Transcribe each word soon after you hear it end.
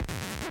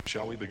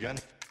Shall we begin?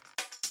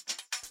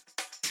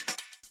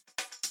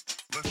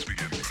 Let's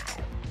begin now.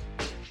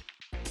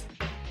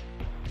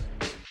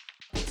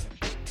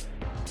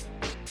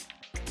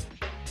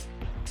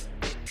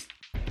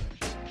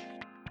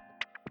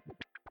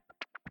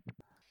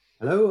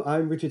 Hello,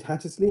 I'm Richard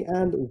Hattersley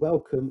and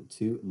welcome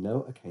to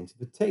No Accounting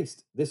for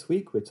Taste. This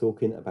week we're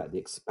talking about the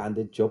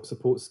expanded job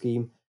support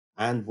scheme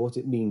and what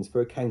it means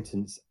for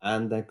accountants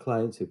and their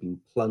clients who've been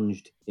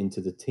plunged into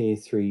the Tier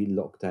 3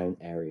 lockdown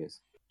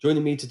areas.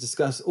 Joining me to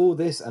discuss all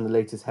this and the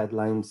latest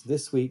headlines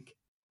this week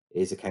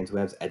is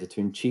AccountWeb's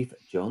Editor-in-Chief,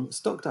 John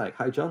Stockdyke.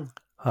 Hi, John.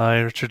 Hi,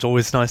 Richard.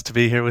 Always nice to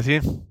be here with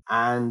you.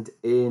 And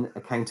in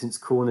Accountant's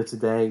Corner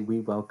today, we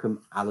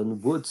welcome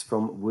Alan Woods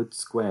from Wood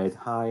Squared.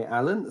 Hi,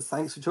 Alan.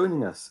 Thanks for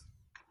joining us.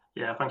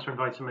 Yeah, thanks for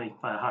inviting me.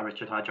 Hi,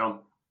 Richard. Hi, John.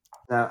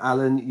 Now,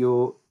 Alan,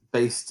 you're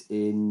based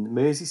in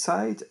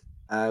Merseyside,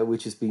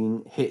 which has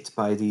been hit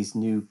by these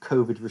new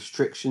COVID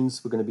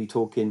restrictions. We're going to be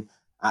talking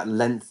at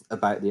length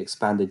about the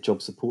expanded job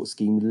support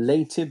scheme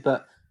later,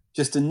 but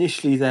just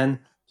initially then,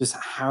 just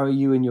how are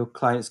you and your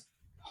clients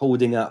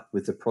holding up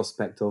with the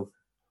prospect of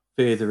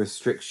further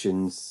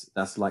restrictions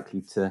that's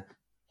likely to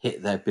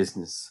hit their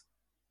business?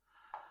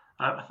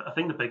 I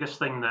think the biggest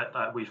thing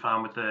that we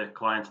found with the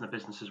clients and the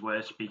businesses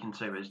we're speaking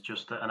to is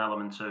just an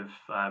element of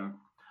a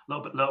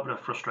little bit of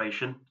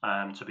frustration,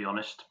 to be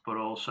honest, but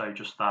also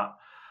just that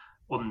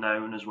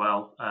unknown as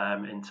well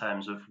in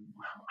terms of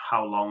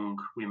how long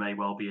we may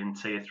well be in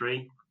Tier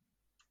 3,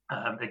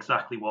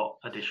 exactly what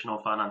additional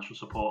financial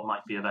support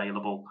might be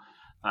available.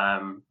 I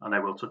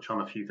know we'll touch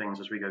on a few things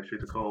as we go through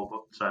the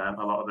call, but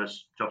a lot of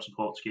those job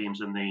support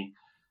schemes and the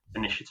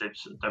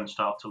initiatives don't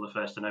start till the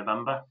 1st of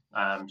November.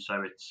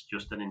 So it's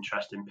just an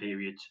interesting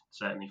period,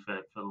 certainly for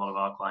a lot of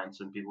our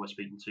clients and people we're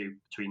speaking to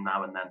between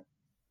now and then.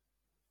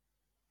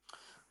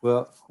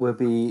 Well, we'll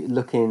be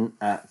looking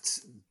at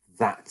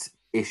that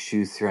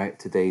issue throughout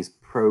today's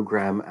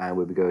programme, and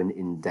we'll be going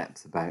in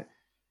depth about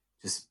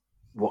just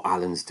what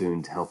Alan's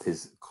doing to help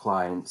his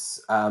clients.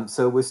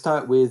 So we'll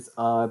start with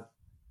our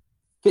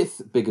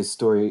fifth biggest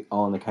story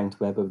on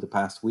AccountWeb over the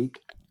past week.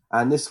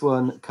 And this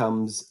one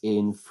comes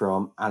in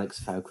from Alex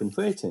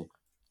Falcon-Fuerte,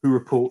 who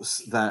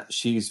reports that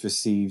she's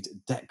received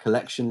debt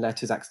collection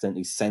letters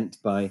accidentally sent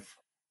by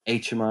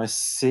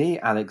HMRC.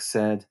 Alex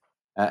said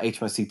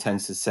HMRC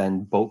tends to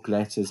send bulk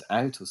letters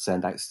out or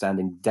send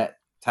outstanding debt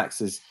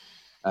taxes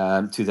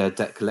to their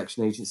debt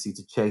collection agency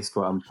to chase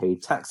for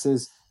unpaid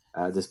taxes.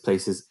 This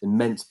places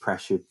immense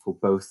pressure for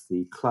both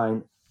the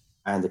client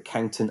and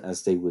accountant,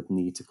 as they would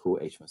need to call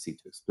HMRC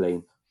to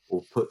explain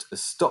or put a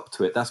stop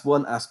to it. That's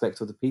one aspect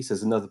of the piece.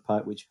 There's another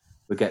part which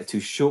we'll get to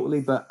shortly.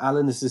 But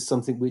Alan, is this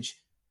something which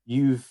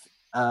you've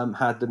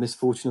had the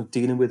misfortune of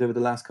dealing with over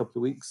the last couple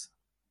of weeks?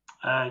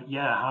 Yeah,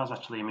 it has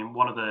actually. I mean,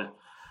 one of the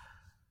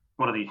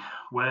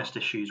worst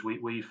issues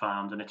we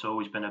found, and it's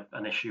always been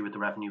an issue with the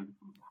revenue,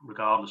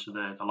 regardless of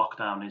the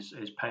lockdown, is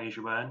pay as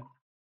you earn.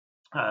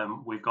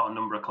 We've got a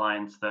number of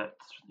clients that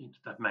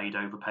have made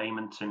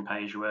overpayments in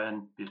pay as you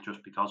earn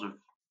just because of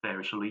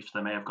various reliefs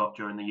they may have got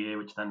during the year,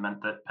 which then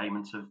meant that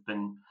payments have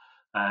been,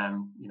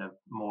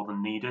 more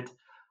than needed.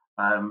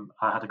 I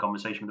had a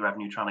conversation with the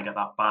revenue trying to get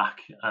that back,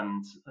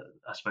 and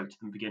I spoke to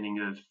them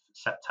beginning of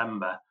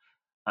September,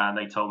 and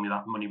they told me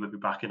that money would be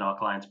back in our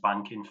client's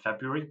bank in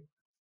February.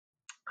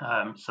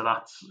 So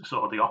that's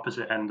sort of the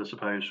opposite end, I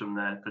suppose, from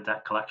the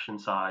debt collection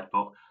side.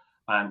 But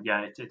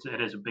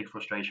it is a big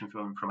frustration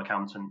from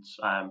accountants.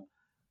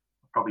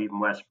 Probably even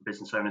worse for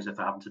business owners if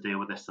they're having to deal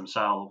with this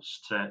themselves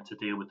to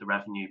deal with the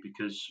revenue,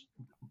 because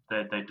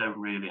they don't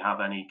really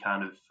have any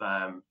kind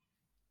of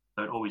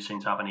don't always seem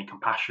to have any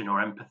compassion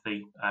or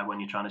empathy when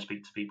you're trying to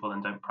speak to people,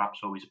 and don't perhaps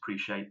always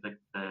appreciate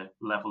the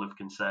level of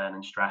concern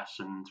and stress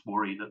and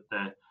worry that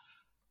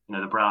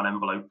the brown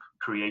envelope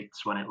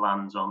creates when it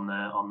lands on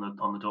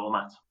the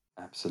doormat.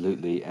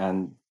 Absolutely.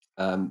 And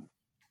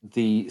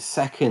the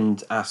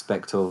second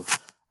aspect of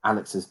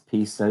Alex's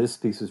piece, now this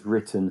piece was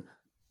written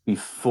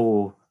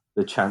before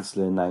the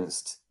Chancellor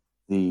announced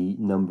the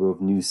number of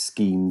new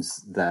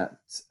schemes that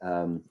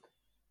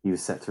he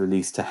was set to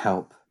release to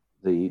help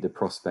the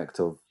prospect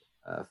of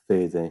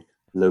further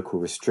local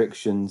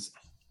restrictions.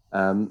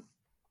 And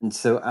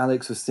so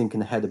Alex was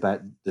thinking ahead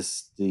about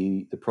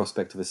the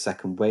prospect of a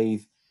second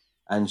wave,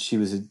 and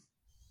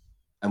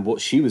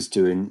what she was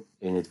doing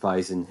in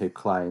advising her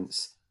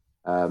clients,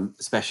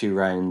 especially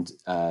around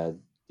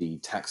the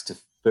tax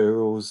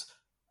deferrals,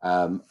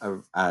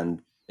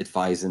 and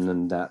advising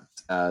them that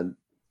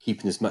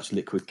keeping as much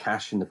liquid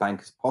cash in the bank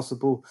as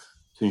possible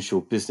to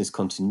ensure business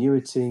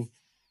continuity.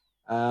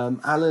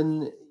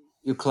 Alan,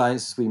 your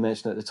clients, as we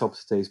mentioned at the top of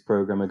today's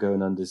program, are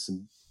going under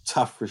some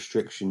tough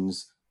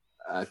restrictions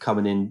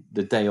coming in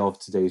the day of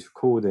today's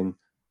recording.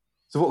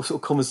 So what sort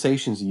of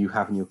conversations are you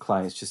having with your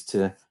clients just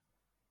to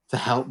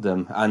help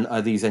them? And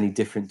are these any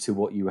different to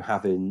what you were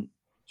having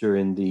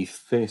during the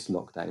first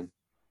lockdown?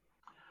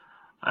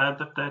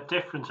 They're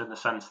different in the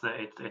sense that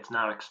it's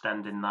now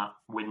extending that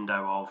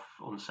window of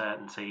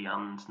uncertainty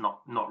and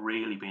not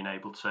really being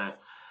able to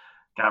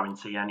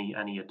guarantee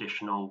any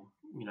additional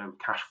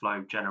cash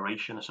flow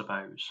generation, I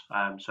suppose.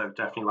 So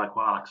definitely, like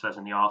what Alex says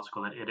in the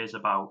article, it is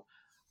about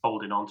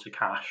holding on to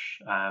cash,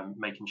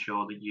 making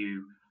sure that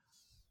you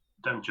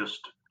don't just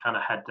kind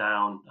of head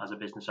down as a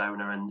business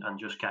owner and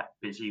just get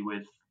busy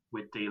with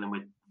dealing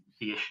with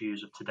the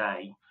issues of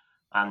today,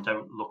 and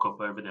don't look up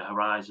over the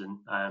horizon.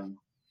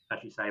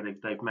 As you say,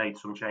 they've made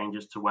some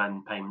changes to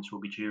when payments will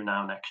be due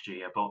now next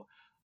year, but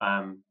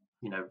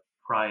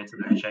prior to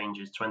those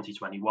changes,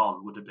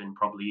 2021 would have been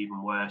probably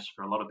even worse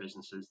for a lot of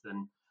businesses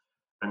than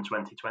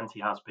 2020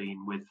 has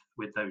been,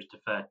 with those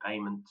deferred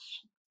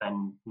payments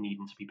then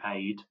needing to be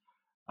paid,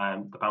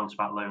 the bounce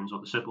back loans or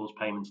the CBILS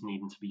payments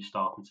needing to be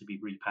starting to be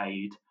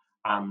repaid,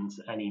 and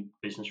any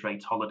business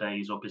rates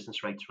holidays or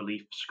business rates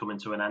reliefs coming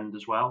to an end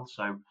as well.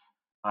 So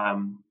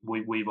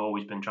we've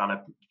always been trying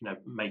to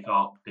make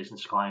our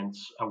business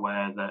clients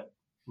aware that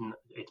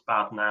it's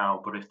bad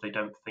now, but if they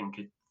don't think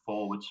it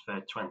forwards for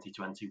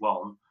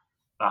 2021,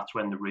 that's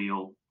when the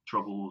real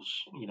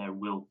troubles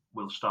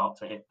will start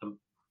to hit them.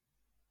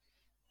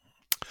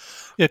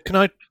 Yeah, can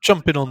I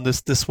jump in on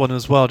this one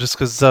as well? Just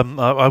because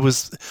I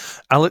was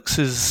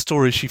Alex's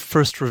story. She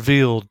first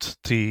revealed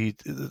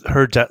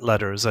her debt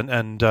letters,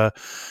 and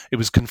it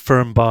was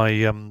confirmed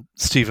by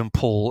Stephen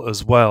Paul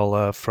as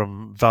well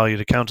from Valued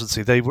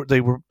Accountancy. They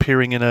were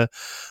appearing in a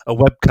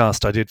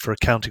webcast I did for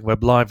Accounting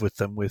Web Live with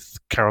them, with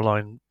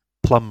Caroline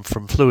Plum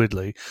from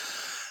Fluidly,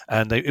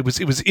 and it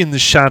was in the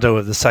shadow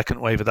of the second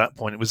wave at that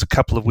point. It was a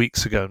couple of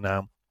weeks ago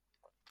now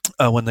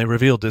when they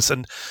revealed this,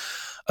 and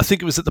I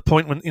think it was at the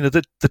point when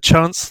the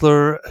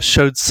Chancellor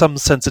showed some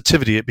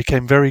sensitivity. It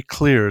became very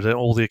clear that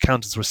all the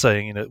accountants were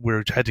saying,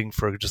 we're heading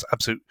for just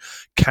absolute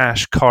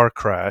cash car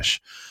crash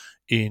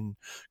in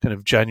kind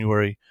of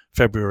January,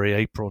 February,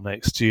 April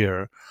next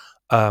year.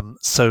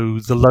 So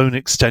the loan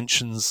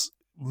extensions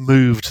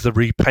moved the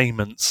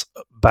repayments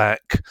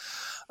back.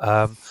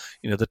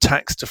 The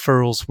tax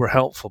deferrals were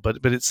helpful, but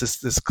it's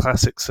this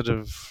classic sort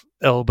of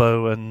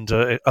elbow and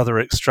other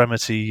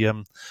extremity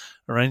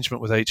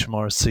arrangement with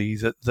HMRC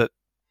that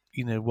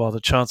while the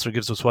Chancellor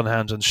gives us one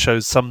hand and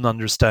shows some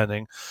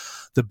understanding,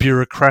 the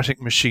bureaucratic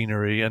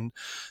machinery, and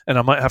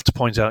I might have to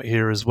point out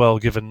here as well,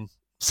 given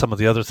some of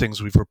the other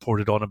things we've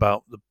reported on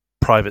about the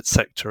private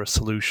sector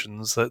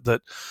solutions,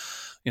 that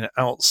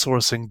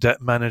outsourcing debt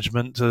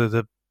management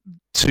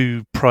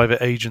to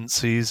private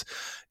agencies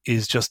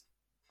is just,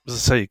 as I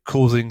say,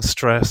 causing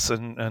stress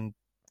and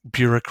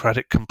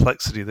bureaucratic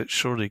complexity that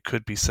surely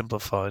could be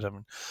simplified. I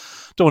mean,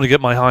 don't want to get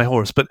my high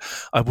horse, but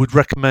I would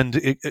recommend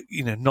it,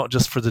 not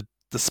just for the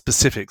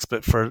specifics,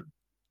 but for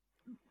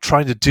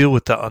trying to deal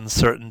with that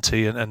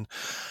uncertainty and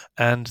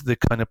the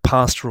kind of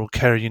pastoral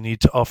care you need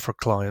to offer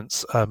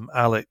clients.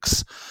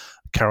 Alex,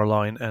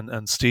 Caroline,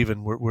 and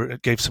Stephen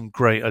gave some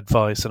great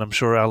advice, and I'm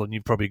sure, Alan,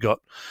 you've probably got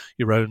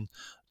your own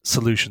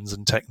solutions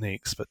and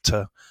techniques, but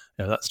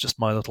that's just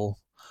my little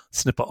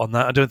snippet on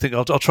that. I don't think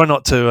I'll try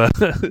not to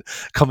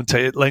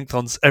commentate at length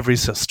on every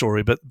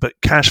story, but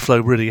cash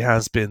flow really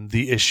has been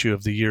the issue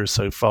of the year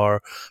so far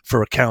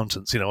for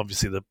accountants.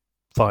 Obviously the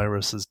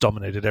virus has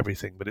dominated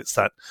everything, but it's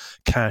that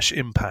cash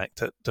impact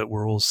that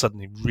we're all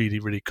suddenly really,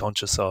 really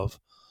conscious of.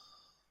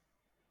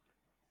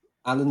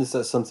 Alan, is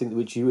that something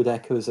which you would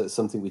echo? Is that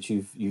something which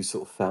you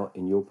sort of felt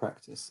in your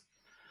practice?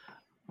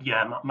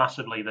 Yeah,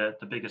 massively. The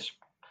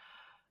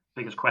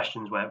biggest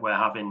questions we're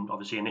having,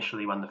 obviously,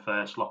 initially when the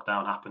first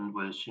lockdown happened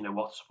was,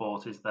 what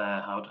support is there?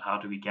 How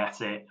do we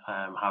get it?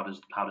 How does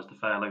the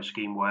furlough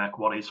scheme work?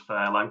 What is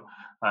furlough?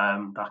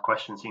 That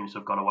question seems to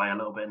have gone away a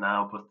little bit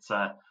now,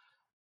 but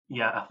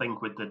I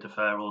think with the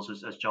deferrals,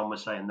 as John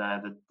was saying there,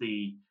 that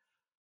the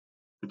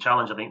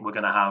challenge I think we're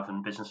going to have,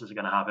 and businesses are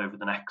going to have over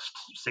the next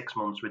 6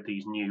 months with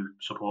these new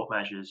support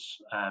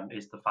measures,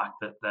 is the fact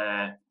that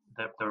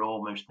they're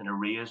almost in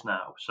arrears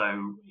now.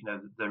 So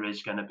there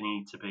is going to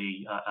need to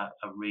be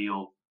a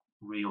real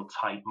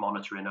tight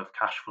monitoring of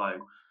cash flow,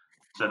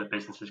 so that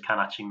businesses can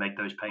actually make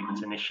those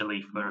payments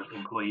initially for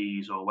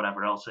employees or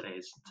whatever else it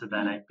is, to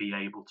then be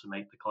able to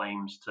make the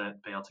claims to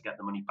be able to get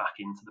the money back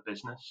into the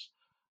business,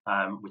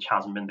 which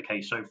hasn't been the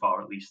case so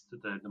far. At least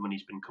the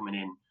money's been coming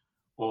in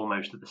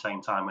almost at the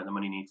same time when the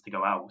money needs to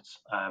go out.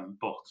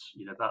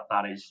 But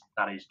that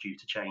is due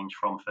to change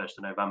from 1st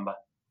of November.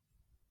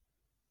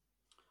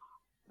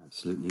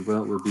 Absolutely.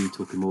 Well, we'll be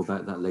talking more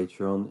about that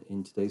later on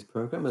in today's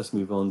program. Let's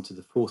move on to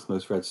the fourth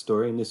most read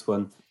story, and this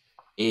one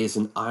is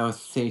an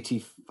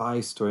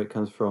IR35 story. It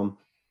comes from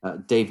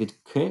David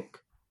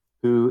Kirk,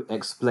 who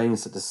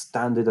explains that the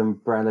standard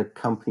umbrella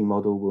company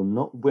model will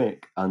not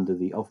work under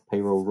the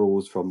off-payroll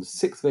rules from the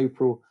 6th of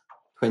April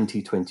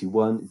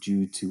 2021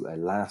 due to a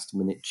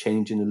last-minute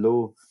change in the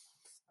law.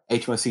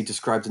 HMRC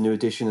described the new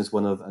edition as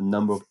one of a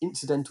number of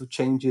incidental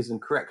changes and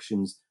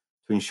corrections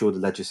to ensure the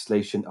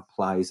legislation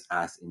applies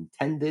as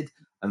intended.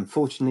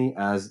 Unfortunately,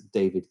 as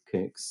David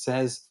Kirk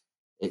says,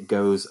 it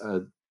goes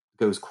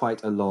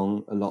quite a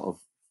lot of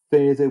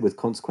further, with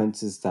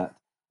consequences that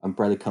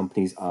umbrella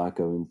companies are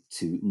going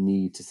to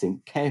need to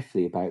think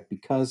carefully about,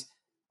 because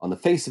on the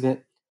face of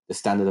it, the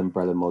standard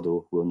umbrella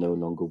model will no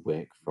longer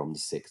work from the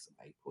 6th of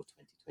April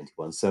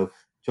 2021. So,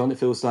 John, it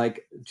feels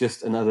like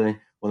just another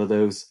one of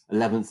those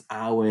 11th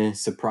hour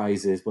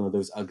surprises, one of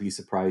those ugly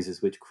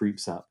surprises which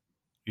creeps up.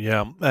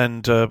 Yeah,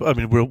 and I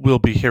mean we'll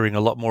be hearing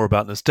a lot more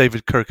about this.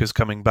 David Kirk is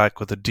coming back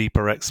with a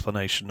deeper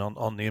explanation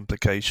on the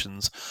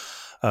implications.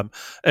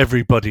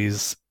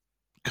 Everybody's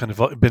kind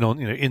of been on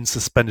in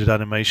suspended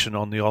animation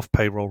on the off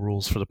payroll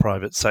rules for the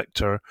private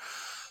sector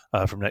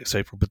from next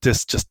April, but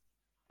this just,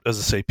 as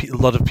I say, a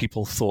lot of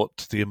people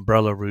thought the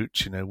umbrella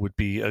route, would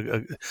be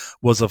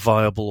was a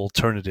viable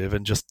alternative,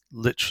 and just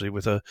literally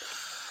with a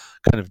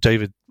kind of,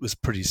 David was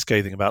pretty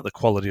scathing about the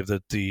quality of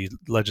the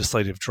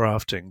legislative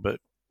drafting, but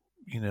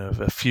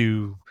a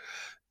few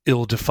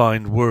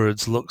ill-defined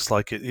words looks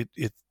like it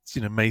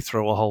may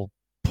throw a whole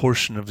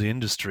portion of the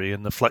industry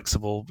and the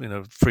flexible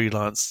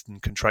freelance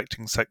and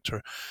contracting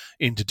sector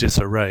into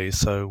disarray.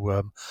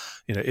 So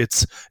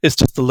it's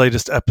just the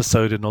latest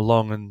episode in a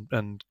long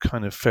and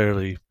kind of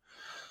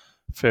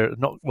fair,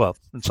 not well,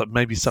 it's like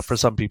maybe for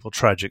some people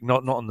tragic,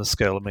 not on the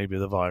scale of maybe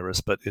the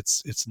virus, but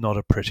it's not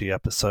a pretty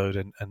episode,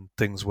 and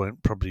things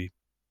won't probably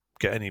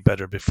get any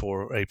better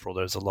before April.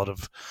 There's a lot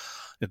of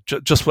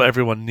just what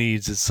everyone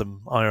needs is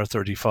some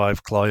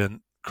IR35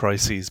 client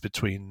crises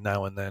between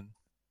now and then.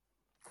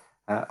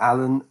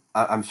 Alan,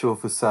 I'm sure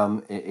for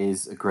some it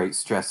is a great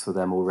stress for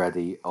them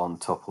already on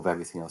top of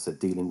everything else they're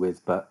dealing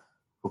with, but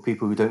for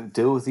people who don't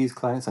deal with these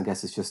clients, I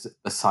guess it's just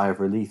a sigh of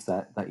relief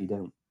that you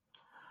don't.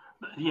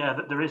 Yeah,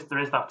 there is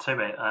that to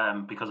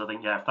it, because I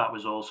think if that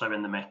was also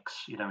in the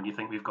mix, and you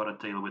think we've got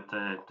to deal with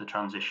the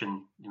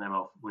transition,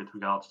 with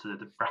regards to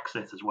the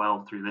Brexit as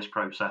well through this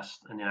process,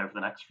 and over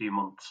the next few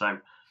months. So,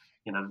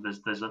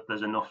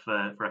 there's enough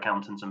for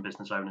accountants and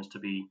business owners to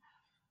be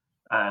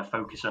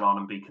focusing on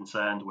and be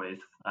concerned with.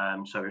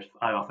 So if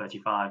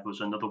IR35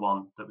 was another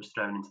one that was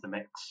thrown into the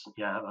mix,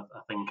 I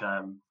think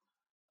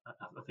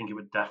it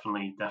would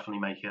definitely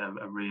make it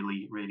a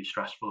really, really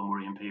stressful and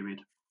worrying period.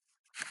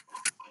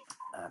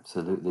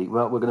 Absolutely.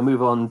 Well, we're going to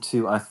move on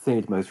to our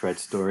third most read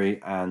story,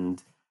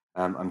 and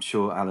I'm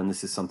sure, Alan,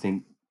 this is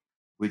something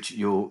which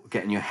you're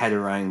getting your head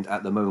around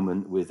at the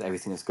moment with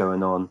everything that's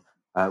going on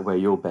where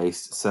you're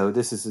based. So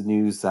this is the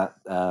news that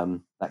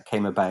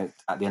came about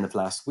at the end of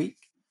last week,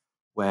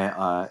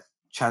 where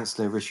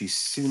Chancellor Rishi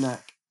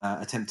Sunak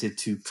attempted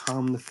to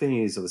calm the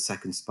fears of a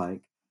second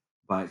spike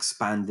by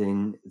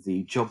expanding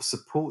the job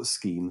support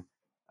scheme.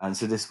 And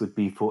so this would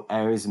be for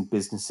areas and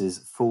businesses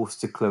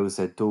forced to close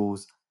their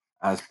doors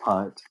as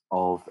part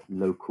of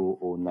local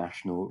or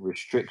national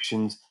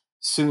restrictions.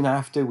 Soon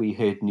after, we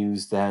heard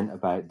news then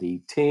about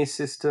the tier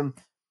system,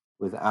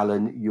 with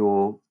Alan,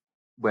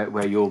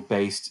 where you're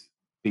based,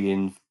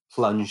 being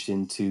plunged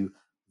into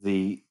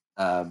the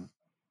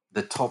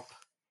top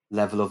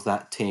level of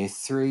that tier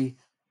 3.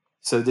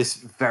 So this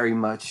very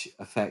much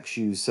affects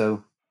you.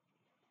 So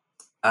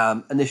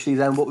initially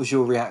then, what was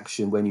your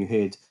reaction when you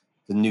heard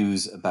the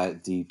news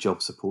about the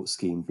job support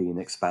scheme being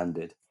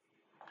expanded?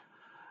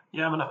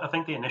 Yeah, I mean, I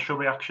think the initial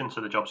reaction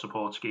to the job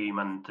support scheme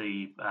and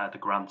the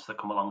grants that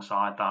come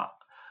alongside that,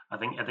 I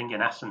think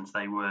in essence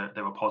they were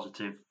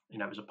positive.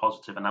 It was a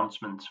positive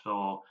announcement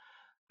for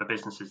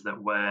businesses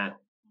that were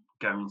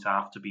going to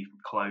have to be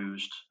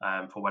closed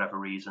for whatever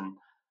reason,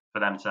 for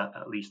them to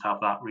at least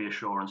have that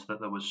reassurance that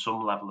there was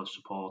some level of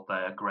support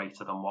there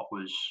greater than what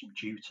was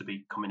due to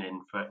be coming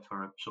in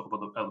for sort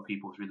of other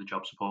people through the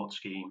job support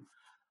scheme.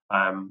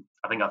 I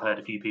think I've heard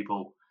a few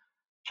people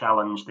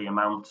challenge the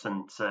amount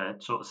and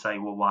sort of say,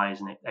 well, why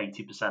isn't it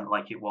 80%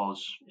 like it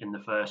was in the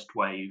first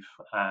wave?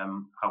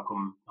 How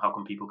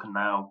come people can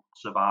now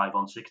survive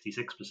on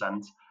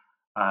 66%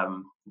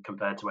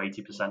 compared to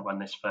 80% when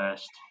this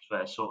first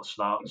sort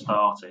of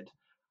started?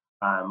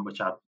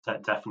 Which I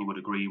definitely would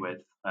agree with,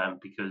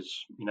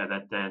 because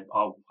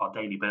our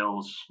daily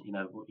bills.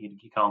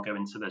 You can't go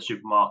into the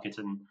supermarket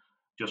and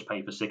just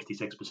pay for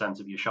 66%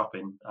 of your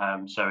shopping.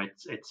 So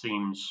it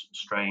seems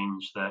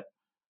strange that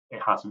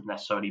it hasn't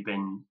necessarily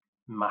been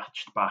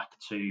matched back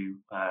to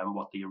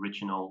what the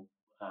original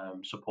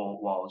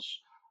support was.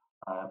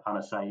 And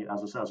as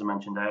I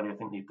mentioned earlier, I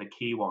think the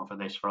key one for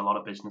this for a lot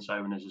of business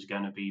owners is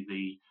going to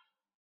be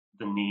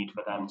the need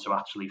for them to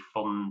actually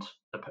fund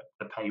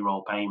the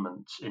payroll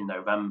payments in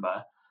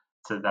November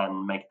to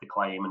then make the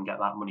claim and get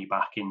that money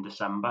back in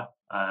December.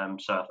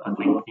 So I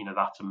think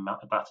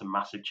that's a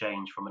massive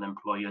change from an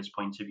employer's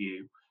point of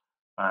view.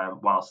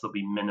 Whilst there'll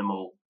be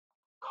minimal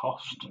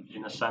cost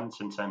in a sense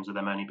in terms of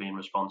them only being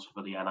responsible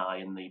for the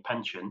NI and the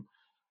pension,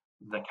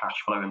 the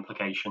cash flow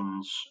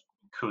implications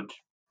could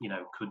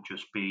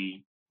just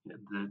be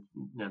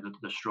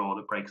the straw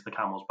that breaks the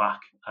camel's back,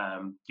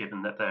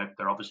 given that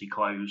they're obviously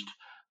closed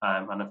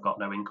and have got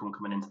no income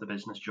coming into the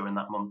business during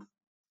that month.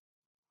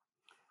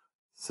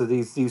 So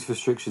these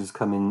restrictions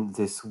come in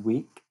this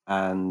week,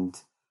 and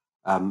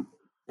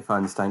if I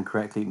understand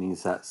correctly, it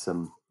means that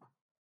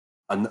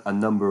a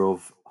number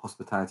of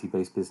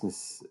hospitality-based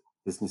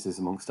businesses,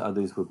 amongst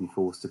others, will be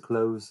forced to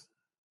close.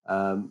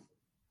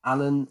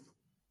 Alan,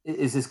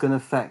 is this going to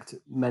affect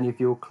many of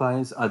your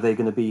clients? Are they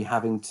going to be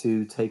having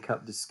to take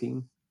up the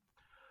scheme?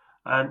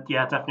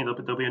 Yeah, definitely.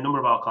 There'll be a number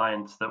of our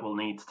clients that will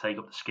need to take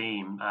up the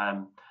scheme.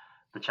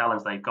 the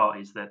challenge they've got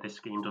is that this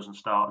scheme doesn't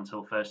start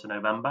until 1st of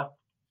November.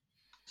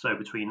 So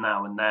between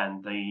now and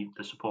then,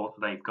 the support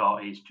that they've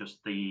got is just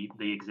the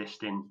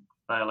existing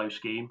furlough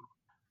scheme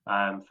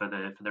for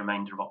the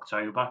remainder of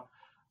October,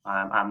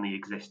 and the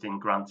existing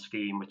grant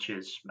scheme, which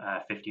is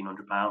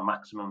 £1,500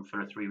 maximum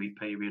for a 3-week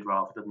period,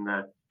 rather than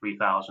the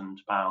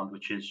 £3,000,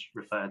 which is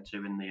referred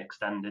to in the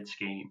extended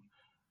scheme.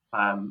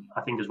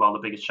 I think as well the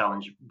biggest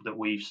challenge that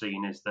we've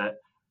seen is that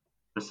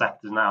the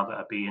sectors now that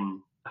are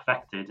being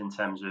affected in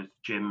terms of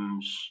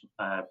gyms,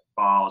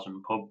 bars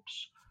and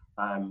pubs,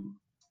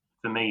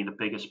 for me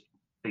the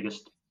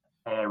biggest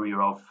area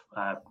of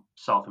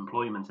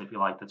self-employment, if you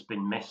like, that's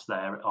been missed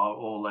there are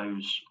all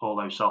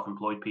those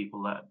self-employed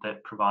people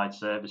that provide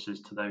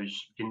services to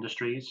those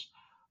industries.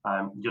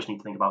 You just need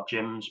to think about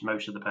gyms.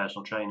 Most of the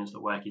personal trainers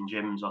that work in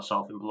gyms are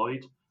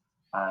self-employed.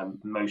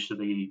 Most of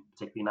particularly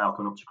now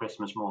coming up to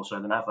Christmas more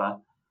so than ever,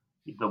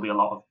 there'll be a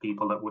lot of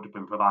people that would have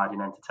been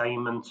providing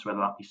entertainment, whether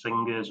that be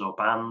singers or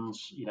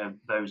bands.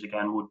 Those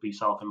again would be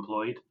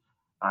self-employed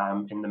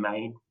in the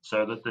main.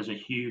 So that there's a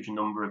huge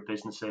number of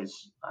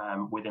businesses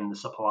within the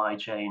supply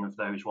chain of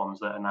those ones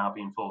that are now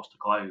being forced to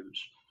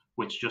close,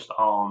 which just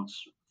aren't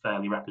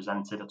fairly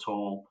represented at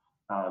all.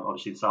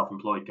 Obviously, the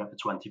self-employed get the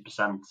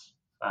 20%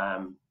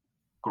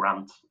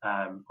 grant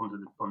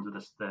under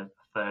the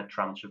third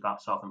tranche of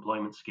that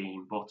self-employment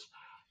scheme, but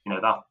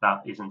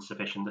that isn't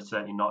sufficient. It's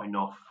certainly not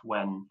enough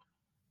when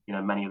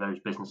many of those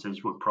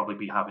businesses would probably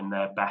be having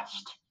their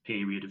best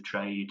period of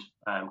trade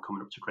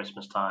coming up to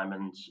Christmas time,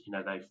 and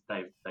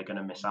they're going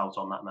to miss out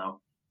on that now.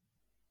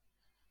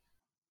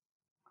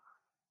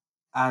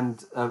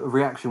 And a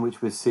reaction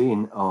which we're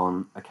seeing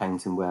on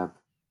Accounting Web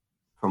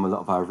from a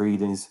lot of our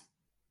readers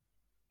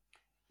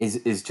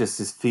is just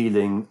this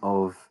feeling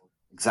of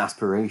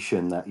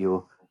exasperation that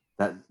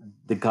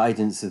the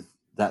guidance of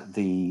that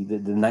the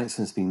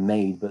announcement's been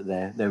made, but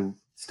they're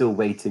still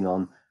waiting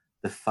on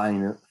the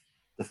finer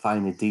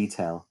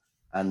detail,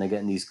 and they're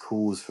getting these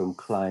calls from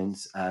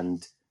clients,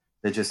 and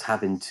they're just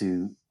having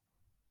to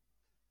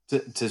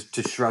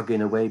shrug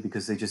in a way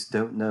because they just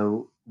don't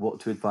know what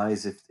to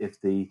advise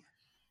if the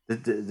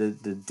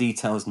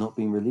details not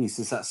being released.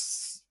 Is that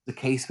the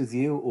case with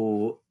you,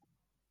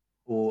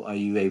 or are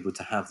you able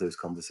to have those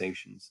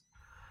conversations?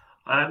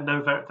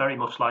 No, very, very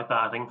much like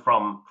that. I think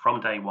from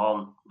day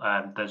one,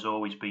 there's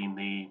always been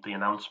the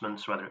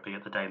announcements, whether it be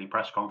at the daily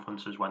press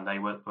conferences when they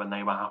were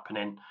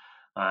happening.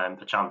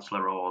 The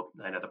Chancellor or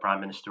the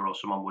Prime Minister or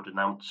someone would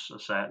announce a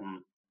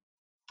certain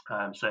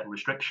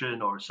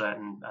restriction or a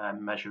certain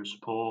measure of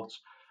support,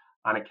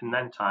 and it can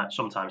then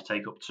sometimes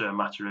take up to a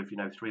matter of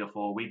 3 or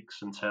 4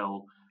 weeks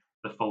until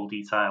the full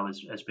detail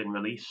has been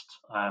released.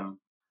 And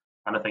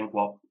I think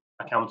what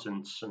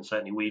accountants, and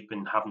certainly we've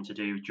been having to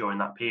do during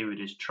that period,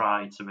 is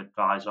try to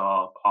advise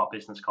our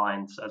business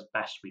clients as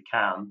best we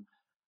can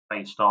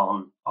based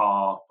on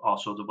our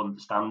sort of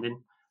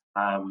understanding.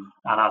 And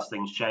as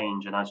things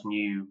change and as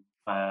new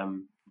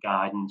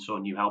guidance or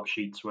new help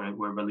sheets were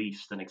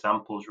released and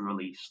examples were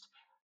released,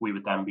 we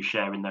would then be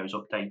sharing those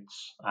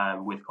updates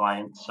with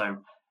clients. So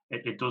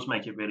it does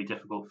make it really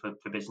difficult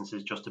for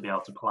businesses just to be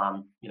able to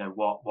plan,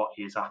 what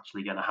is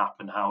actually going to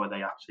happen, how are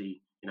they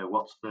actually,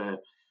 what's the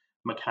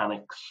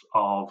mechanics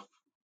of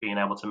being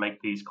able to make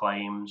these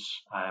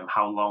claims,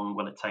 how long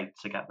will it take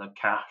to get the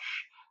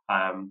cash,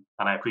 and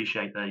I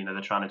appreciate that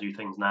they're trying to do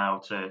things now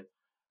to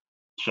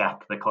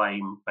check the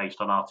claim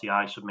based on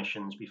RTI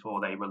submissions before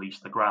they release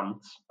the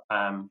grant,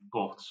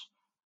 but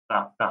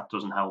that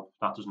doesn't help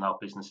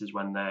businesses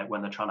when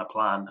they're trying to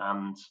plan,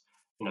 and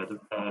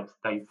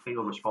they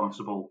feel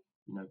responsible.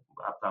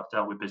 I've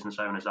dealt with business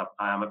owners.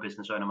 I am a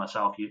business owner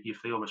myself. You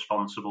feel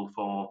responsible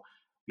for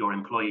your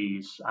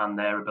employees and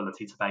their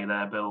ability to pay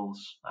their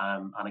bills,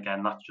 and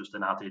again, that's just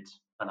an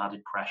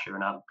added pressure,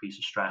 an added piece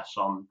of stress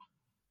on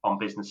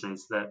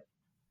businesses that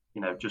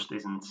just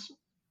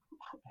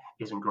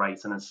isn't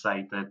great. And as I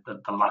say,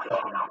 the lack of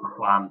a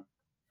plan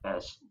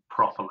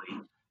properly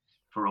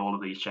for all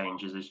of these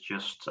changes is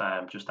just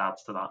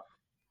adds to that.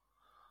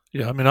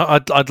 Yeah, I mean,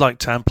 I'd like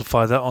to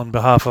amplify that on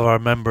behalf of our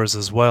members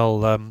as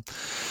well.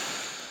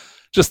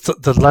 Just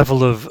the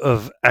level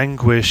of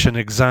anguish and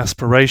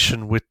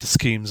exasperation with the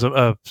schemes,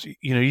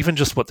 even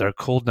just what they're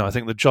called now. I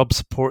think the job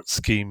support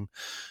scheme,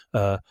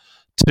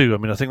 too. I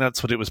mean, I think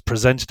that's what it was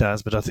presented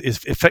as, but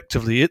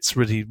effectively, it's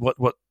really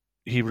what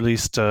he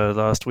released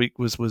last week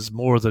was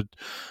more the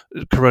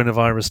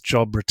coronavirus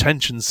job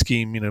retention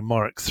scheme,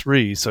 Mark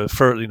III. So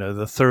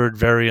the third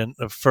variant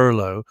of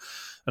furlough.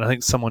 And I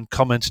think someone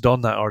commented on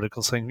that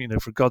article saying,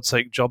 for God's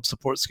sake, job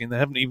support scheme. They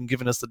haven't even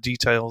given us the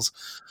details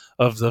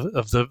of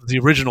the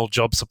original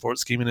job support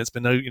scheme, and it's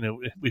been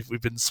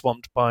we've been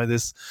swamped by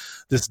this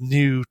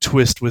new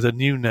twist with a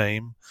new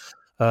name.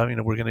 We're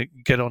going to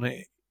get on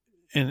it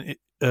in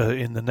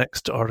the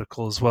next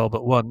article as well.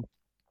 But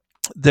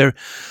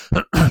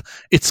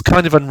it's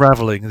kind of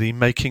unraveling, the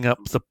making up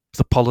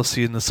the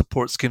policy and the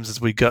support schemes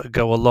as we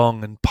go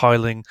along, and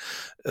piling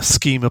a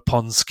scheme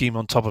upon scheme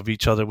on top of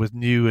each other with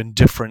new and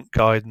different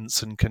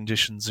guidance and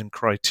conditions and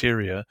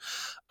criteria.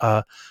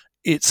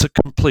 It's a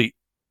complete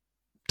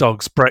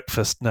dog's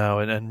breakfast now,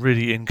 and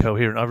really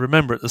incoherent. I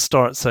remember at the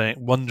start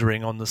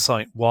wondering on the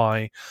site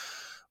why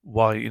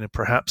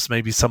perhaps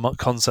maybe some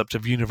concept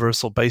of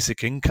universal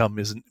basic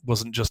income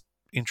wasn't just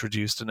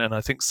introduced, and I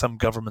think some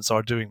governments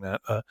are doing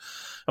that. I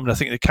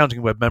think the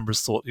Accounting Web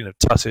members thought,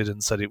 tutted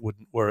and said it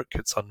wouldn't work,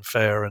 it's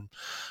unfair, and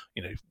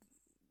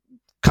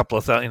couple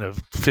of that,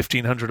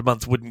 1,500 a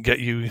month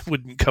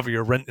wouldn't cover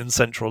your rent in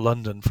central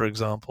London, for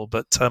example.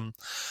 But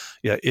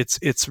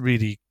it's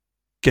really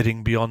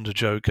getting beyond a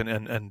joke,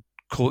 and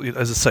call it,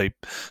 as I say,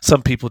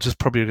 some people just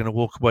probably are going to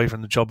walk away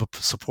from the job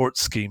support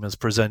scheme as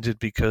presented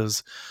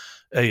because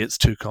it's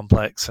too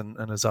complex, and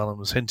as Alan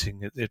was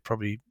hinting, it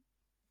probably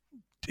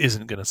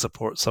isn't going to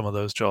support some of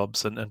those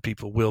jobs, and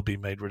people will be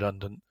made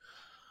redundant.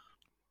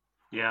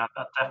 Yeah,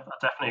 I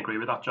definitely agree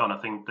with that, John. I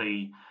think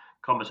the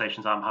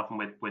conversations I'm having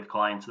with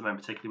clients at the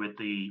moment,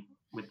 particularly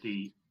with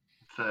the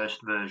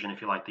first version, if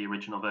you like, the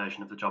original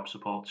version of the job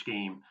support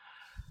scheme,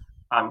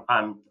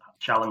 I'm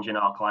challenging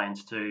our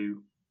clients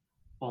to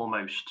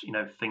almost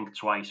think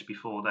twice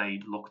before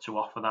they look to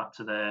offer that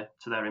to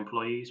their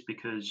employees,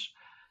 because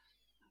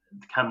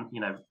can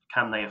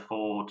they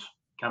afford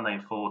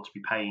to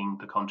be paying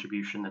the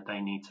contribution that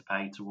they need to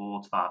pay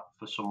towards that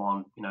for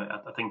someone?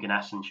 I think in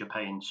essence you're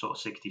paying sort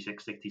of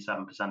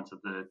 66-67%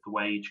 of the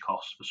wage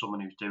cost for someone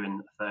who's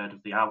doing a third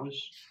of the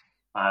hours,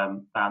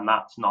 and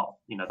that's not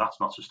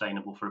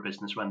sustainable for a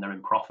business when they're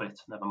in profit,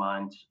 never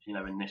mind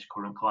in this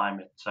current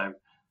climate. So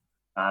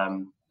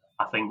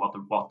I think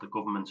what the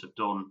governments have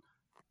done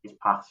is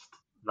passed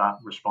that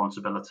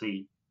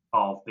responsibility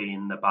of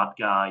being the bad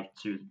guy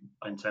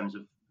in terms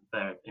of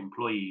their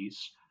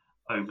employees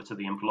over to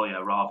the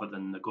employer, rather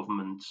than the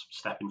government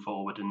stepping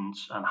forward and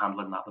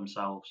handling that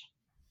themselves.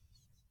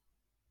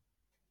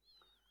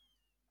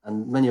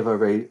 And many of our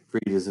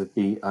readers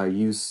are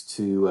used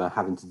to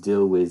having to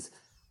deal with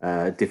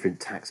different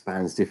tax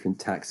bands, different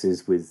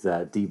taxes with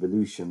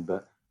devolution,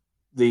 but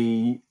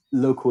the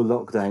local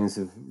lockdowns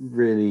have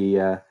really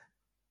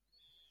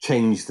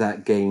changed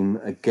that game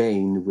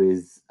again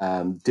with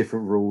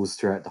different rules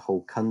throughout the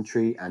whole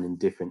country and in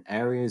different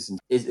areas. And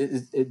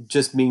it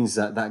just means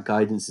that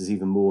guidance is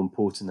even more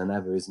important than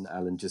ever, isn't it,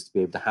 Alan? Just to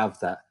be able to have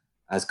that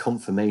as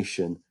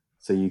confirmation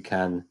so you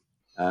can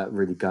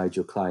really guide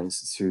your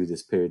clients through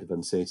this period of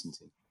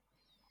uncertainty.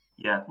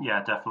 Yeah,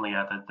 definitely.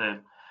 Yeah,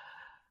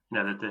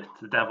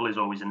 the devil is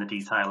always in the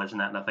detail, isn't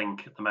it? And I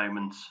think at the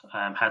moment,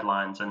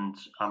 headlines, and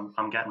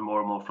I'm getting more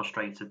and more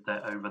frustrated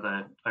that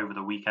over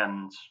the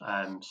weekend,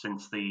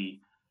 since the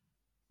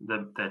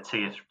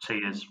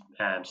tiers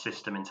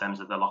system in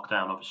terms of the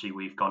lockdown, obviously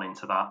we've gone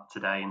into that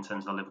today in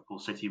terms of the Liverpool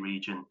City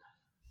region.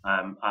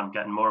 I'm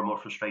getting more and more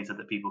frustrated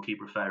that people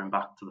keep referring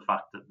back to the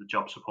fact that the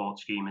job support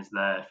scheme is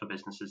there for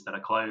businesses that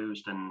are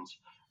closed, and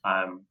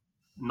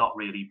not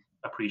really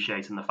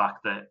appreciating the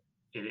fact that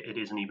it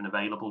isn't even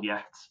available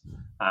yet.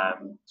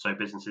 So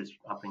businesses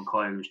have been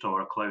closed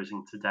or are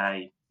closing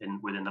today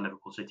within the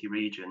Liverpool City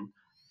region,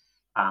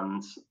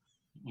 and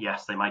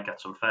yes, they might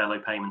get some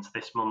furlough payments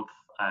this month.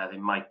 They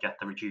might get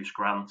the reduced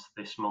grant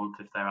this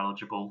month if they're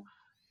eligible,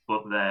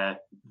 but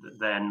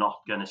they're not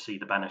going to see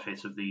the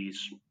benefits of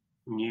these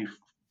new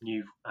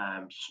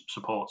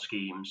support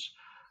schemes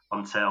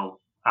until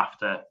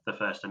after the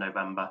 1st of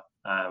November.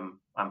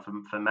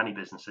 And for many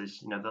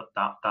businesses,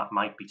 that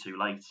might be too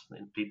late.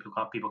 People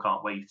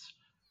can't wait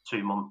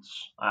 2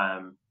 months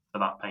for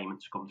that payment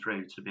to come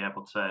through to be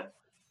able to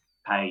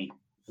pay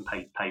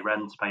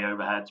rent, pay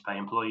overheads, pay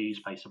employees,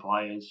 pay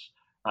suppliers.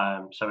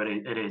 So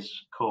it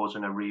is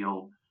causing a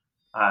real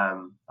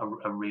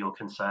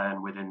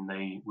concern within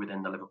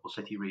the Liverpool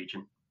City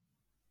region.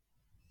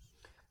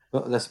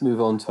 Well, let's move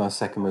on to our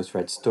second most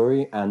read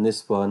story, and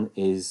this one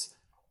is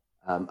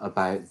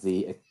about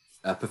the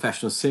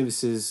professional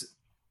services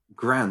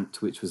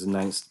grant, which was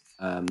announced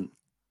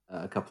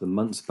a couple of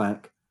months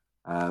back,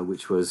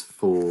 which was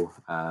for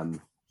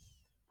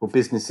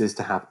businesses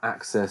to have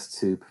access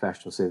to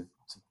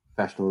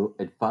professional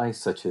advice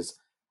such as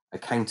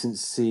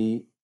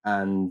accountancy.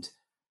 And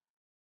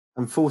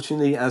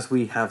unfortunately, as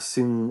we have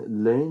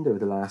soon learned over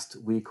the last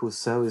week or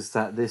so, is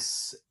that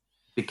this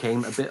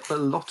became a bit of a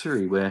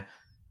lottery where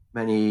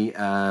many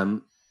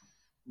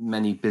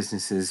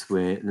businesses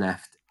were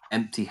left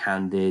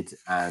empty-handed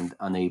and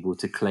unable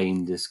to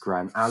claim this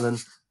grant. Alan,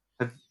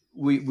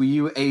 were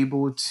you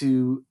able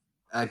to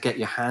get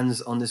your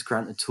hands on this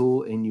grant at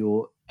all in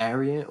your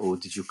area, or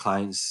did your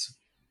clients,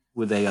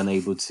 were they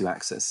unable to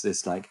access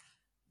this like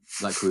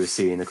we were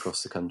seeing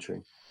across the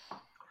country?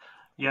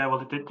 Yeah,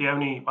 well,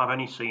 I've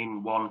only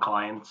seen one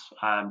client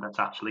that's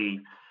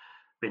actually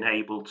been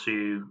able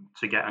to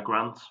get a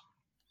grant,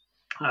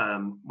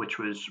 which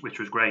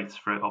was great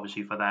for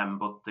them.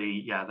 But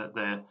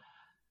the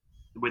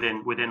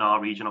within our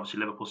region, obviously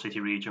Liverpool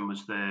City region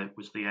was the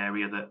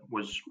area that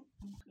was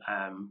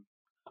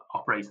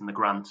operating the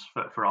grants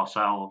for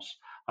ourselves.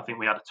 I think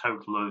we had a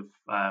total of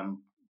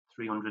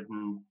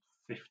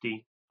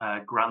 350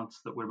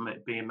 grants that were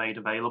being made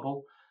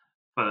available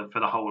for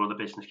the whole of the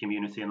business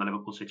community in the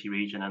Liverpool City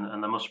region,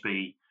 and there must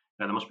be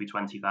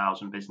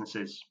 20,000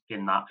 businesses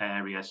in that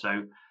area.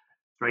 So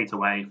straight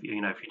away, if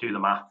you do the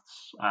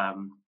maths,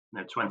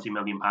 £20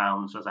 million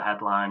as a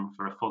headline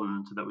for a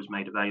fund that was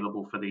made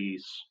available for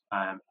these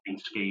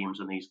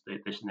schemes and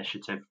this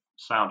initiative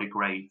sounded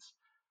great,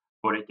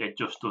 but it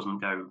just doesn't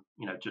go,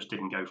 just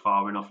didn't go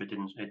far enough. It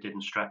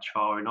didn't stretch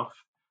far enough.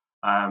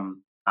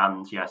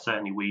 And yeah,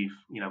 certainly we've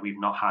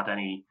not had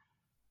any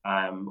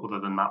other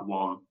than that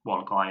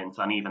one client,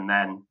 and even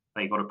then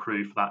they got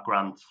approved for that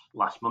grant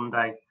last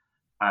Monday.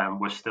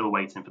 We're still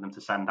waiting for them to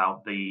send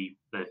out the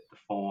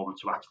form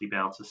to actually be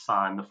able to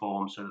sign the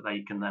form so that they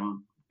can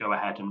then go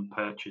ahead and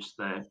purchase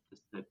the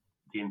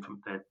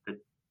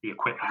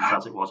equipment,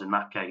 as it was in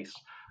that case,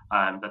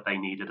 that they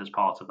needed as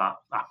part of that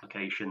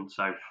application.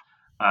 So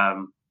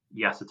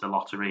yes, it's a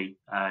lottery.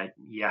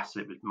 Yes,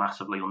 it was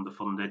massively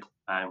underfunded.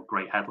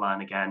 Great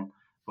headline again,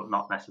 but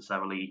not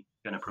necessarily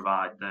going to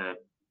provide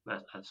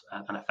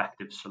an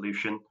effective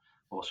solution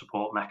or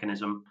support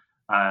mechanism.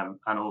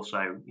 And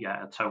also,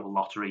 yeah, a total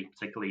lottery,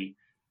 particularly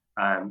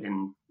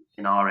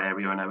in our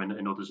area. I know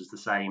in others is the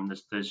same.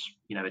 There's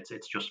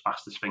it's just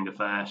fastest finger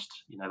first.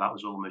 That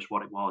was almost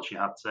what it was. You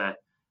had to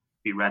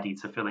be ready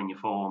to fill in your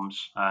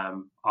forms.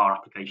 Our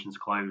applications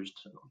closed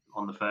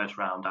on the first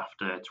round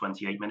after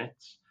 28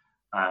 minutes.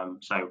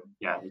 So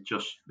yeah, it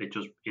just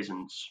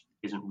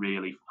hasn't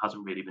really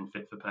been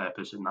fit for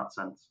purpose in that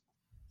sense.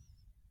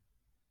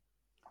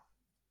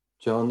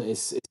 John,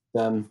 it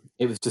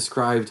was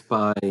described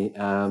by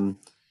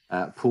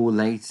Paul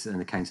Late, an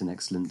Accounting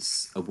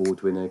Excellence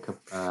Award winner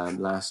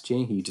last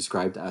year. He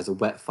described it as a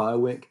wet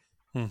firework.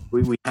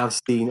 We have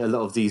seen a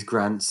lot of these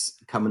grants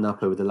coming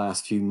up over the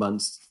last few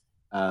months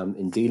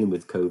in dealing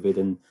with COVID,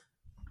 and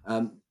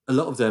a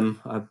lot of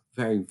them are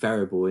very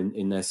variable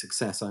in their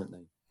success, aren't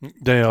they?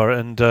 They are,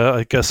 and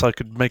I guess I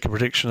could make a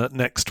prediction that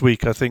next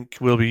week I think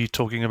we'll be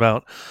talking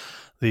about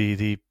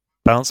the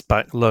bounce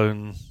back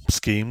loan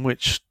scheme,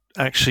 which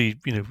actually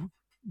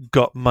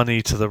got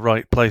money to the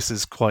right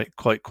places quite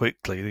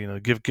quickly.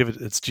 Give it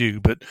its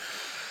due, but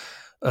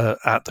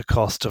at the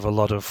cost of a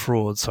lot of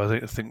fraud. So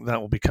I think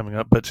that will be coming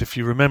up. But if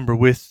you remember,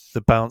 with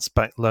the bounce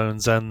back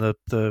loans and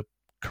the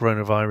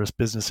coronavirus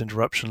business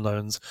interruption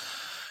loans,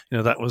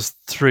 that was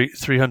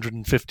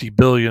 350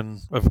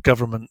 billion of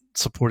government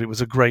support. It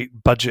was a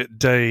great budget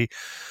day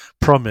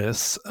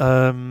promise,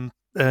 and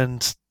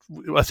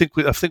I think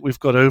we've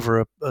got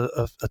over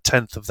a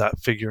tenth of that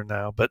figure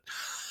now. But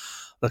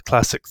the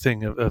classic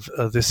thing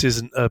of this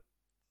isn't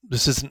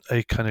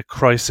a kind of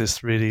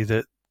crisis really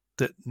that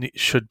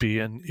should be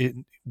and it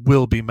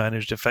will be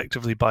managed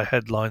effectively by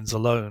headlines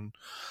alone.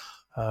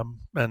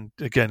 And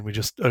again, we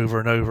just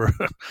over and over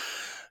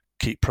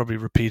keep probably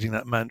repeating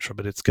that mantra,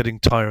 but it's getting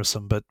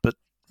tiresome. But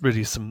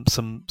really some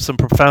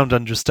profound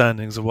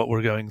understandings of what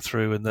we're going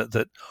through, and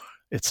that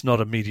it's not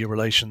a media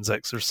relations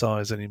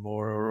exercise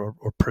anymore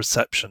or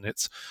perception.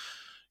 It's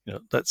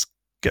let's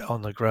get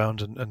on the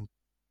ground and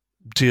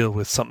deal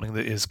with something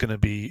that is going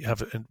to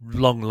have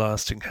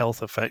long-lasting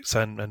health effects,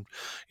 and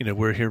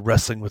we're here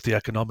wrestling with the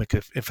economic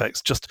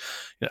effects. Just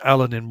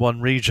Alan in one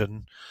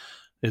region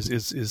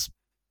is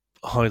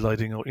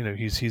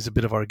highlighting, he's a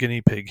bit of our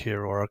guinea pig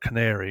here, or our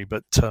canary,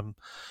 but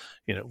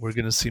we're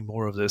going to see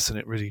more of this, and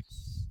it really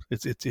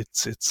it's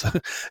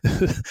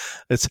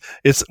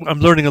I'm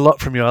learning a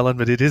lot from you, Alan,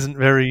 but it isn't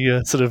very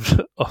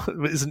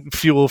it isn't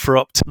fuel for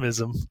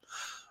optimism.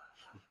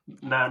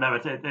 No,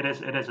 it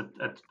is a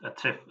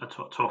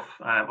tough.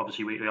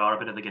 Obviously, we are a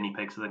bit of the guinea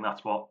pigs. I think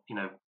that's what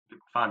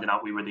finding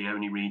out we were the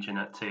only region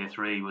at tier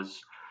 3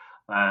 was,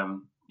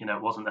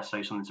 it wasn't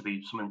necessarily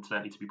something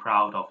certainly to be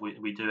proud of.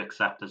 We do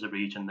accept as a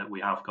region that we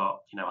have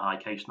got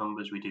high case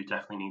numbers. We do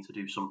definitely need to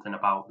do something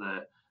about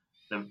the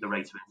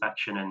rate of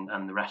infection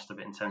and the rest of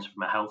it in terms of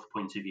from a health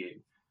point of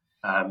view.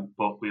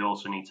 But we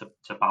also need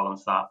to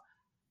balance that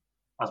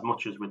as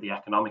much as with the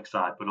economic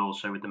side, but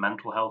also with the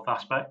mental health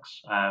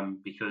aspects,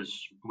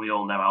 because we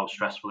all know how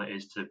stressful it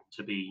is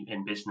to be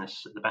in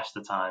business at the best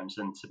of times,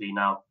 and to be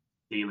now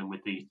dealing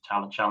with the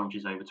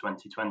challenges over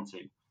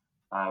 2020.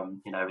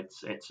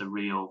 It's a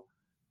real,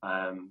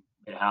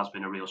 it has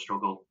been a real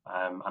struggle,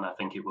 and I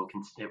think it will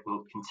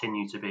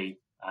continue to be.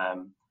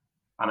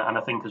 And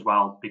I think as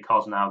well,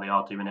 because now they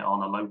are doing it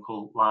on a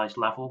localized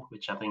level,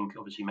 which I think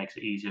obviously makes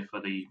it easier for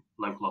the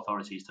local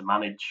authorities to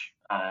manage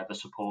the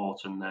support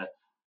and the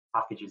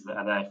packages that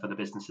are there for the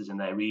businesses in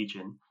their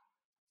region.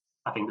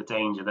 I think the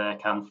danger there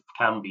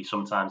can be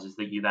sometimes is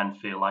that you then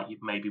feel like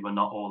maybe we're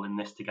not all in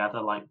this together,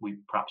 like we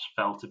perhaps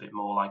felt a bit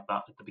more like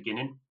that at the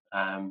beginning.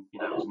 It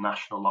was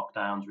national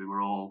lockdowns, we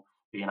were all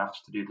being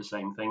asked to do the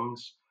same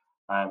things.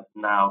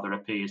 Now there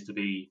appears to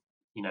be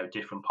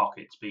different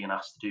pockets being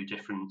asked to do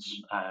different,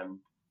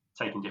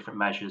 taking different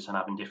measures and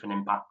having different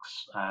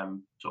impacts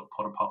sort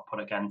of put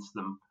against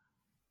them,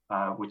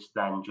 which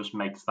then just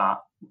makes that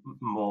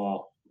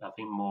more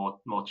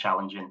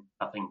challenging,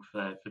 I think,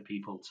 for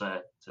people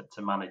to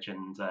manage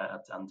and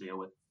deal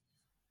with.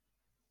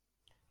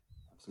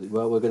 Absolutely.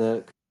 Well, we're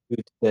going to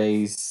conclude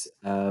today's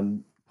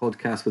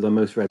podcast with our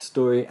most read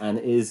story, and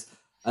it is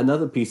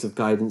another piece of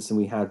guidance, and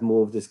we had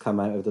more of this come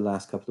out over the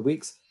last couple of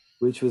weeks,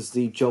 which was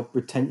the job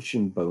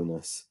retention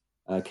bonus.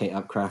 Kate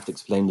Upcraft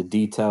explained the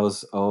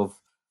details of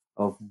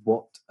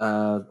what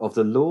of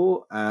the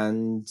law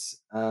and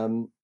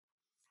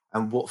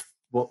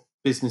what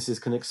businesses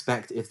can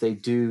expect if they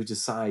do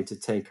decide to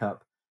take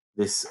up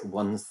this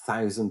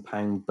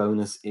 £1,000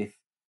 bonus if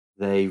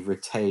they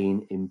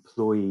retain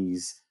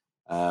employees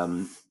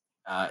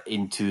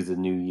into the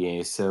new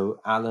year. So,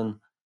 Alan,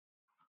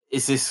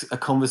 is this a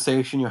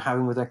conversation you're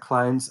having with their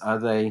clients? Are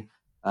they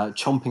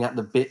chomping at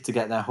the bit to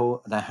get their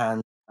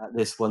hand at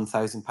this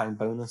 £1,000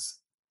 bonus?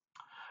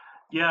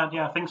 Yeah,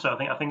 I think so.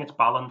 I think it's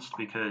balanced,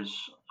 because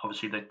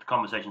obviously the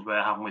conversations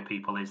we're having with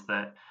people is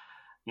that,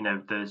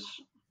 there's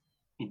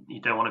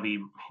you don't want to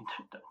be,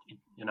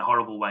 in a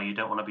horrible way, you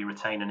don't want to be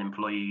retaining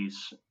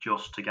employees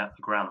just to get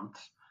the grant.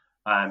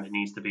 It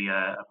needs to be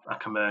a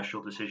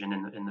commercial decision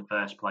in the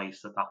first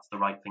place, that's the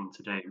right thing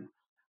to do.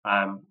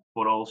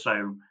 But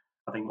also,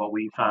 I think what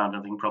we found,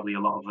 I think probably a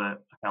lot of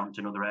accountants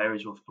in other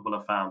areas will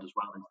have found as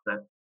well, is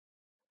that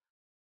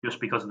just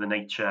because of the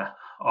nature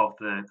of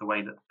the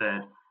way that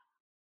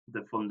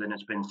the funding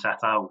has been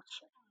set out,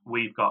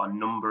 we've got a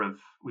number of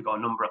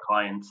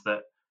clients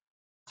that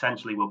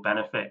potentially will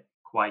benefit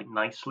quite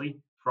nicely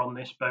from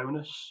this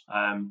bonus.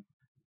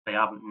 They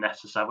haven't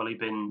necessarily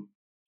been,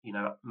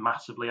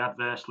 massively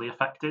adversely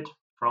affected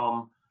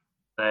from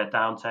the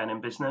downturn in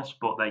business,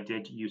 but they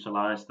did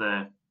utilise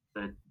the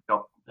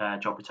job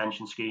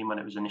retention scheme when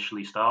it was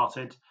initially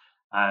started.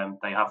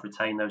 They have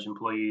retained those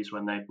employees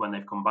when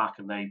they've come back,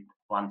 and they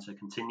plan to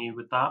continue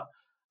with that.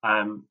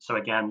 So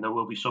again, there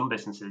will be some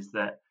businesses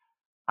that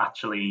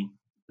actually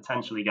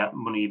potentially get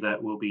money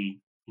that will be,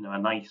 a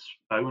nice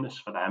bonus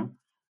for them,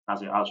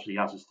 as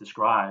it's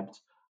described.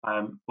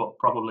 But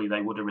probably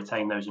they would have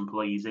retained those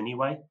employees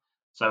anyway.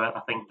 So I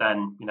think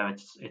then,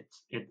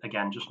 it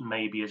again just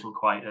maybe isn't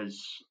quite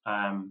as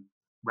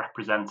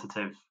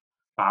representative,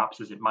 perhaps,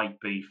 as it might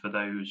be for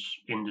those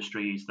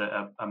industries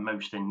that are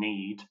most in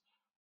need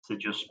to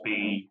just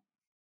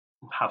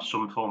have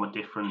some form of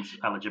different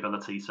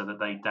eligibility, so that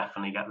they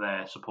definitely get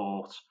their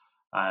support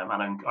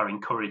and are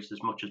encouraged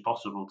as much as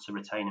possible to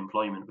retain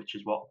employment, which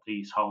is what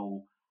these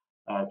whole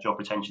job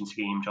retention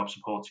scheme, job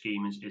support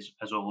scheme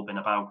has all been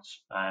about.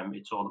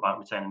 It's all about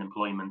retaining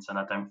employment, and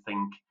I don't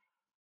think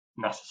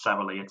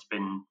necessarily it's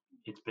been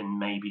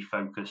maybe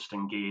focused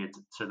and geared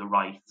to the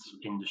right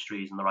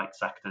industries and the right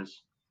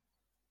sectors.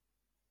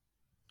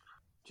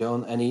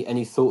 John,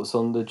 any thoughts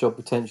on the job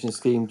retention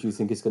scheme? Do you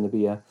think it's going to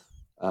be a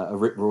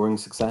rip-roaring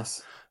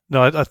success?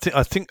 No, I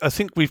think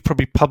we've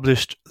probably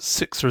published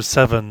 6 or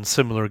 7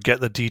 similar get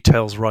the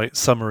details right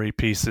summary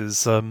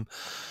pieces, and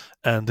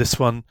this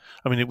one,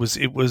 I mean, it was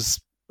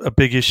a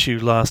big issue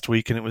last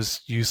week, and it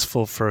was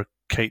useful for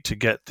Kate to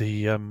get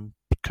the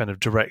kind of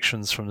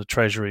directions from the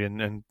Treasury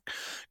and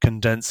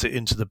condense it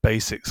into the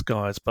basics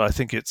guides. But I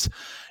think it's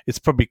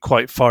probably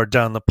quite far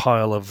down the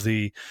pile of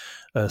the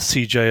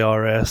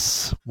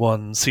CJRS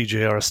 1,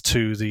 CJRS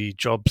 2, the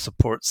job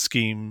support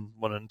scheme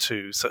 1 and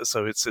 2.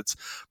 So it's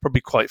probably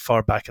quite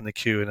far back in the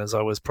queue. And as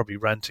I was probably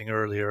ranting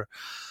earlier,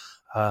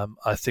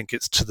 I think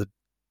it's to the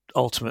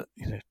ultimate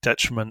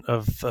detriment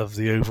of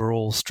the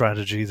overall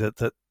strategy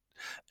that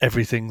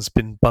everything's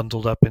been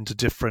bundled up into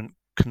different,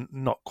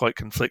 not quite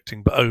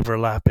conflicting, but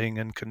overlapping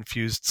and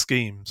confused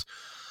schemes.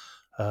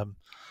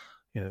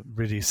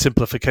 Really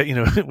simplificate.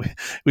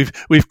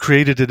 We've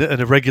created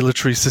a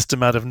regulatory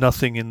system out of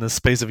nothing in the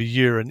space of a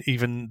year, and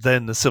even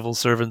then, the civil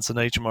servants and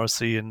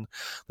HMRC and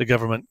the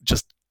government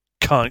just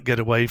can't get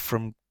away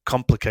from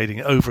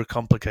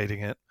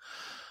overcomplicating it.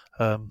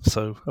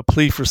 So a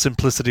plea for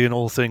simplicity in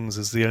all things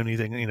is the only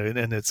thing,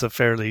 and it's a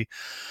fairly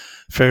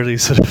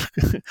sort of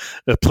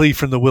a plea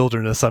from the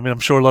wilderness. I mean, I'm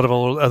sure a lot of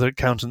other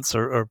accountants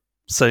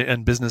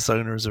and business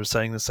owners are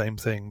saying the same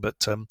thing,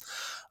 but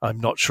I'm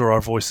not sure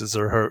our voices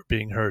are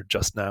being heard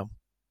just now.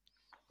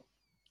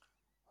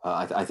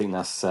 I think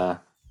that's the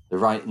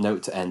right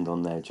note to end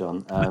on there,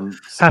 John.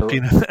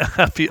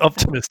 Happy,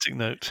 optimistic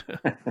note.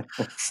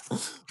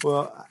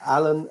 Well,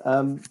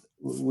 Alan,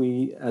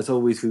 we, as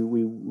always,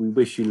 we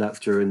wish you luck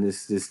during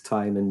this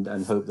time,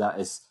 and hope that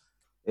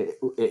it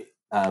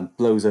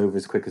blows over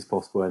as quick as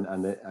possible,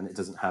 and it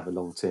doesn't have a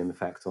long-term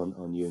effect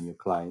on you and your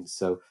clients.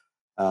 So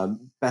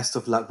best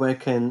of luck. Where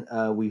can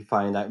we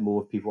find out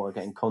more if people want to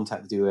get in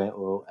contact with you,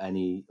 or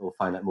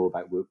find out more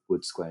about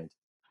Wood Squared?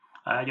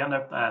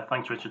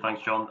 Thanks, Richard.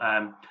 Thanks, John.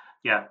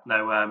 If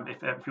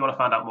you want to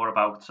find out more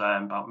about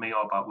me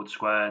or about Wood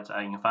Squared,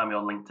 you can find me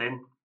on LinkedIn,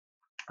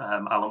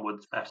 Alan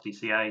Woods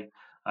FCCA.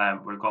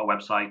 We've got a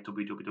website,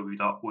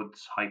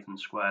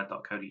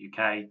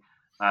 www.woods-squared.co.uk,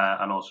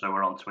 and also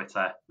we're on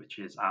Twitter, which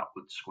is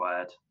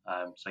 @WoodsSquared.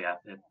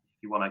 If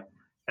you want to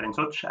get in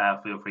touch,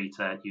 feel free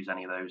to use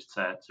any of those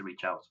to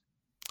reach out.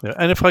 Yeah,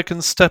 and if I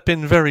can step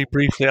in very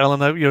briefly,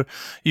 Alan,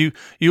 you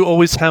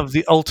always have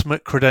the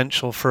ultimate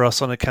credential for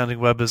us on Accounting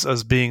Web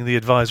as being the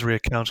advisory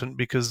accountant,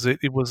 because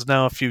it was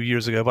now a few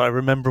years ago, but I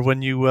remember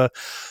when you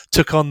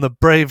took on the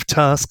brave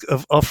task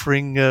of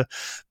offering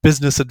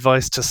business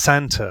advice to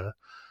Santa.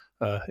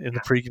 in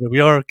the pre. We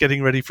are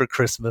getting ready for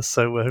Christmas,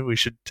 so we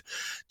should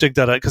dig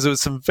that out, because it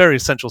was some very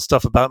essential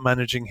stuff about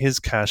managing his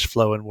cash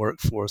flow and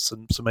workforce,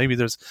 and so maybe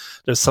there's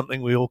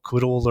something we all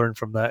could learn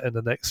from that in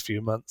the next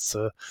few months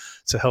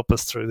to help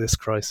us through this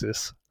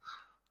crisis.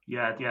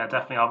 Yeah,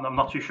 definitely. I'm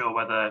not too sure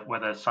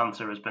whether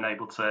Santa has been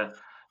able to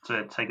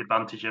take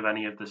advantage of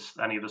any of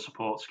the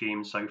support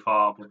schemes so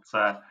far,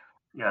 but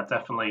yeah,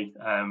 definitely.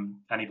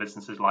 Any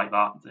businesses like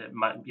that, it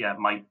might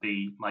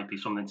be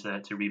something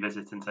to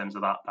revisit in terms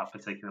of that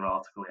particular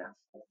article.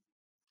 Yeah.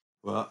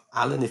 Well,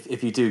 Alan,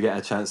 if you do get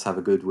a chance to have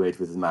a good word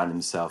with the man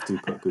himself, do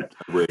put a good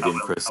word in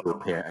for us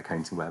here at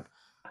Accounting Web.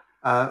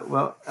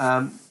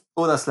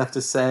 All that's left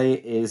to say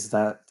is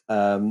that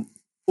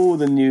all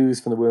the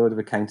news from the world of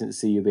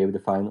accountancy you'll be able to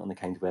find on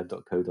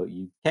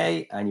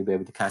accountingweb.co.uk, and you'll be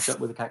able to catch up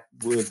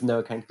with No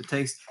Accounting for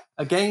Taste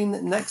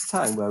again next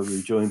time, where we'll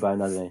be joined by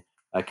another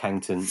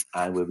accountant,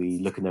 and we'll be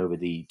looking over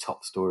the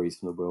top stories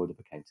from the world of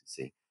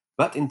accountancy.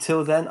 But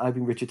until then, I've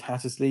been Richard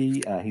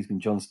Hattersley, he's been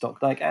John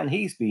Stockdyke, and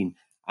he's been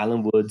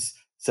Alan Woods.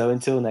 So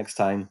until next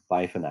time,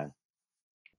 bye for now.